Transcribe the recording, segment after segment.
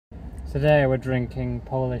Today we're drinking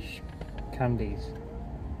Polish candies.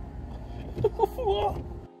 What?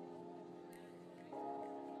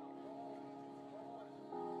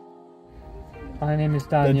 My name is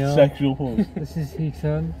Daniel. That's sexual pose. This is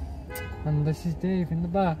Heaton. And this is Dave in the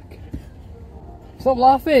back. Stop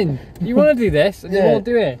laughing! You want to do this and you won't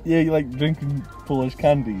do it. Yeah, you like drinking Polish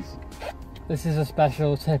candies. This is a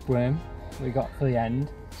special tipworm we got for the end.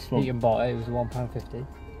 Smoke. Heaton bought it, it was £1.50.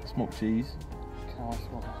 Smoked cheese.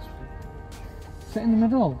 Sit in the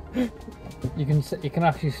middle. You can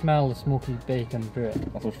actually smell the smoky bacon through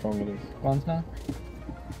it. That's how strong it is. Go on, smell.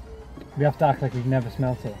 We have to act like we've never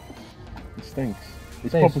smelt it. It stinks.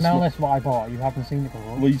 It's Dave, proper smell this what I bought. You haven't seen it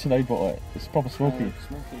before. Well, you said I bought it. It's proper smoky.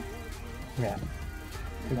 Smoky. Yeah.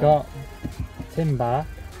 We got timber.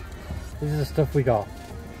 This is the stuff we got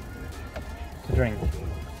to drink.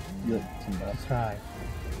 Yeah, timber. Let's try.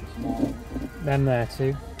 Them there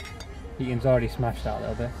too. Heaton's already smashed that a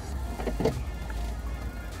little bit.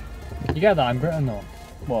 You get that in Britain though?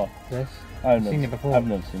 What? This? I've seen it before. I've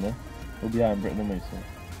never seen it. It'll be out in Britain and me, so.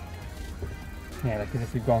 Yeah, like as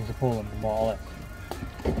if we've gone to Poland and bought all this.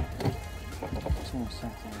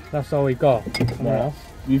 That's all we've got. Something else.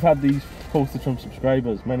 We've had these posted from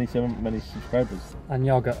subscribers, many subscribers. And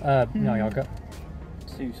yogurt, no yogurt.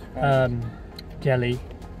 2 subscribers. Jelly.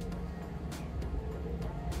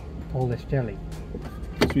 All this jelly.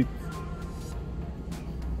 Sweet.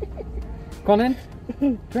 Go on in.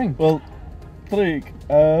 Drink. Well, drink.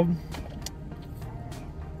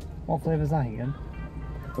 What flavour's that again?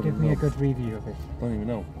 Give me a good review of it. Don't even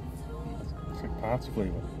know. It's like party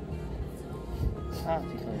flavour. Party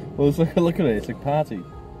flavour. Well, it's like, look at it, it's like party.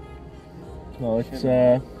 No, it's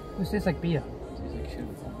This tastes like beer. Tastes like sugar.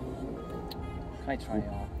 Can I try it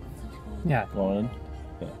all? Yeah. Go on.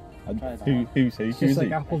 Yeah. And Try that one. who's he? It's Who's just like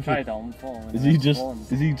he? apple I tried juice. that one before. when Is I he went to just Poland.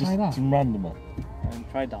 Try that. some randomer? I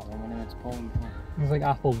tried that one when I went to Poland before. It's like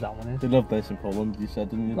apples, that one is. They love this in Poland, you said,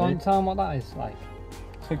 didn't you? Go on, Dave? tell them what that is like.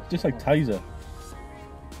 It's like just like Tizer.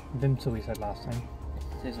 Vimto we said last time.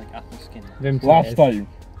 Tastes like apple skin. Vimto Last time.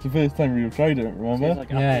 It's the first time we tried it, remember? Tastes like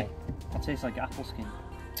Yeah. apple. It tastes like apple skin.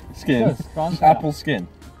 Skin. It does. Go on, Just try that. apple skin.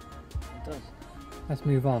 It does. Let's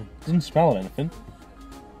move on. Doesn't smell of anything.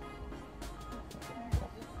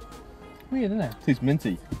 Weird, isn't it? Tastes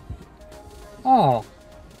minty. Oh,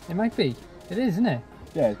 it might be. It is, isn't it?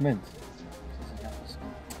 Yeah, it's mint. Tastes like apple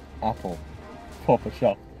skin. Apple. Proper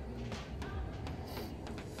shock.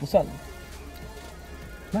 What's that?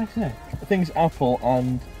 Nice, isn't it? I think it's apple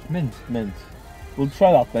and Mint. mint. We'll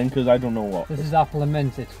try that then, because I don't know what. This is apple and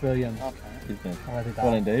mint. It's brilliant. I'll try it. It's mint. I did Go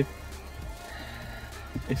on that. in, Dave.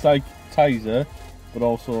 It's like Tizer, but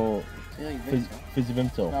also Tastes like Fizz, Vimto. Fizzy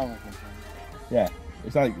Vimto. Smells like Vimto. Yeah,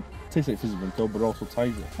 it's like tastes like Fizzy Vimto, but also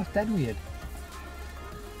Tizer. That's dead weird.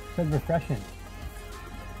 It's dead refreshing.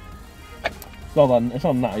 It's not that. It's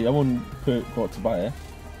not natty. I wouldn't go out to buy it.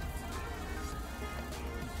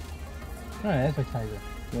 Oh, yeah, it's like Tizer.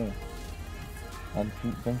 Yeah. And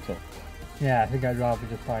Vimto. Yeah, I think I'd rather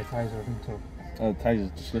just buy Tizer or Vimto. Tizer's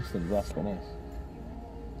disgusting, but that's quite nice.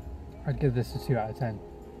 I'd give this a 2 out of 10.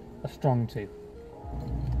 A strong 2.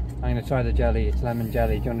 I'm going to try the jelly. It's lemon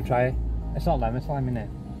jelly. Do you want to try it? It's not lemon, it's lime in it.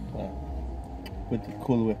 Yeah. With the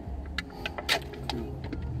Cool Whip.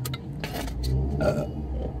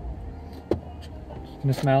 Can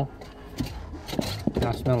you smell? Can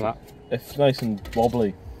I smell that? It's nice and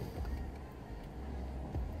wobbly.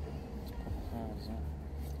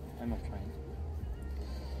 I'm not trying.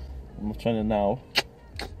 I'm not trying it now.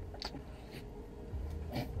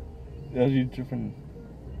 As you dripping.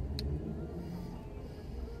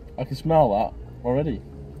 I can smell that already.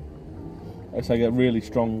 It's like a really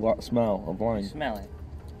strong smell of wine. Smell it.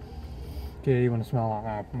 Do you want to smell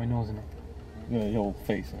that? I put my nose in it. You know, your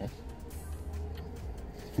face in it.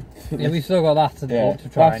 Yeah, we've still got that to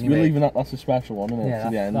try We're anyway. leaving that. That's a special one, isn't it? Yeah, to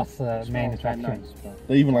the end. that's the main Smells quite attraction. nice, but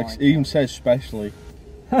They even I like like it even that. says specially.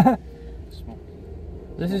 Smell.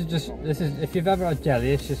 This is if you've ever had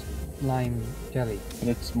jelly, it's just lime jelly. But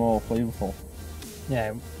it's more flavourful.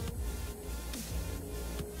 Yeah.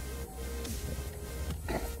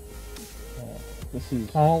 This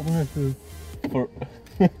is I'll open it through. for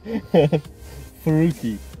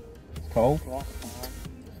Faruqi. It's called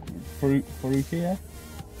Faruqi, yeah.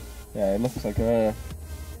 Yeah, it looks like a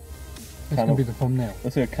This can be the thumbnail.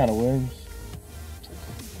 looks like a can of worms.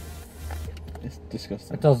 It's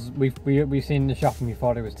disgusting. It does. We've seen the shop and we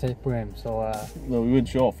thought it was tapeworm. So No, we weren't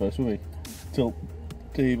sure first, were we? Till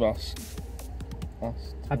Dave asked.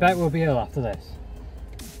 I bet we'll be ill after this.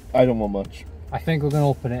 I don't want much. I think we're gonna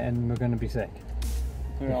open it and we're gonna be sick.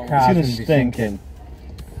 Put it all Car's It's gonna gonna be stinking.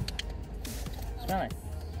 Smell it.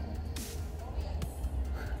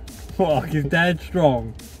 fuck is dead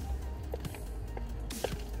strong.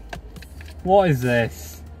 What is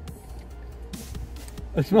this?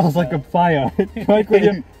 It smells like a fire. Like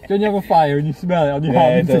when you have a fire and you smell it on your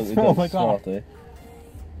hands, it smells like that.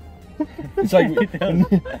 It's like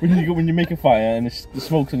when you make a fire and the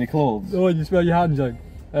smoke's on your clothes. Oh, and you smell your hands like.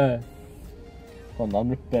 Come on,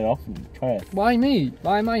 rip a bit off and try it. Why me?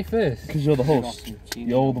 Why am I first? Because you're the host.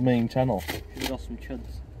 You're the main channel. You've got some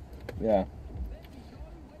chuds. Yeah.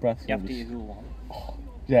 Breath. You have to eat a whole one. Oh,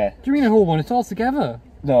 yeah. Do you mean a whole one? It's all together.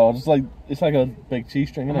 No, it's like a big cheese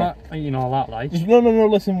string, isn't it? I'm not eating all that, like. Just, no,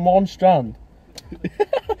 listen, one strand.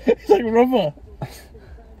 It's like rubber.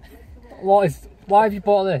 Why have you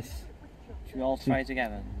bought this? Should we all try it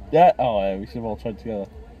together? Yeah, oh yeah, we should have all tried together.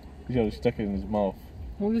 He's got to stick it in his mouth.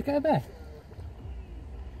 We'll just get a bit.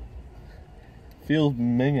 Feels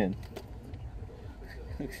minging.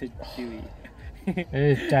 Looks chewy. It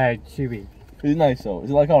is dead chewy. It's nice though. Is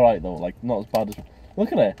it like alright though? Like not as bad as.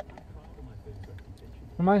 Look at it.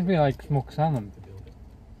 Reminds me of like smoked salmon.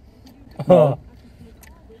 No.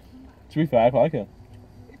 To be fair, I like it.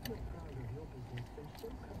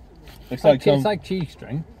 It's like cheese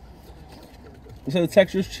string. It's like the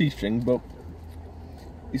texture is cheese string, but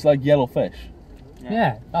it's like yellow fish.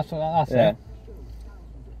 Yeah, that's it. Yeah.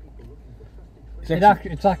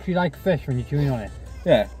 It's actually like fish when you're chewing on it.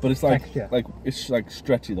 Yeah, but it's like Texture. it's like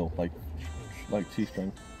stretchy though, like cheese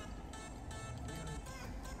string.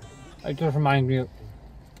 It does remind me of.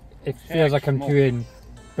 It feels like I'm chewing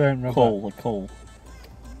burnt rubber. Coal.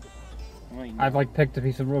 I've like picked a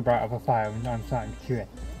piece of rubber out of a fire and I'm starting to chew it.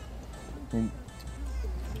 Dude,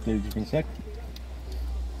 you've been sick.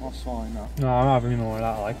 I'll swallow that. No, I'm not having any more of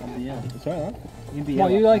that. Like. It's alright, man.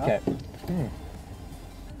 What, you like it?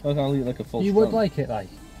 I can't eat like a full. You would like it, like.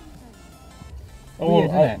 I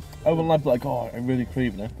wouldn't like oh, I'm really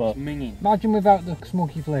craving it, but imagine without the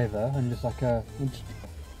smoky flavour and just like a.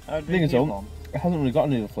 The thing is, though, it hasn't really got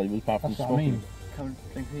any other flavours apart from That's what smoky. I mean. Come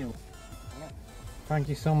drink here. Thank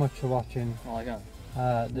you so much for watching. Oh, I got.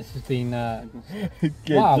 This has been.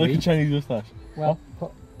 Get like a Chinese moustache. Well,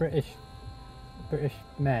 British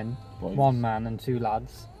men, Boys. 1 man and 2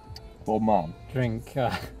 lads. 1 man. Drink.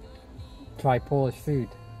 Try Polish food.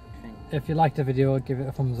 If you liked the video, give it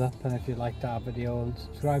a thumbs up, and if you liked our video,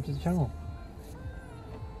 subscribe to the channel.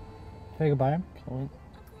 Say goodbye. Comment.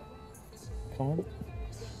 You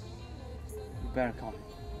better comment.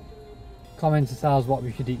 Comment to tell us what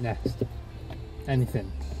we should eat next.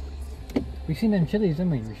 Anything. We've seen them chilies,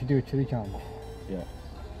 haven't we? We should do a chili challenge. Yeah.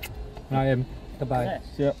 Right, goodbye. Yes.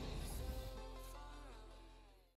 Yeah.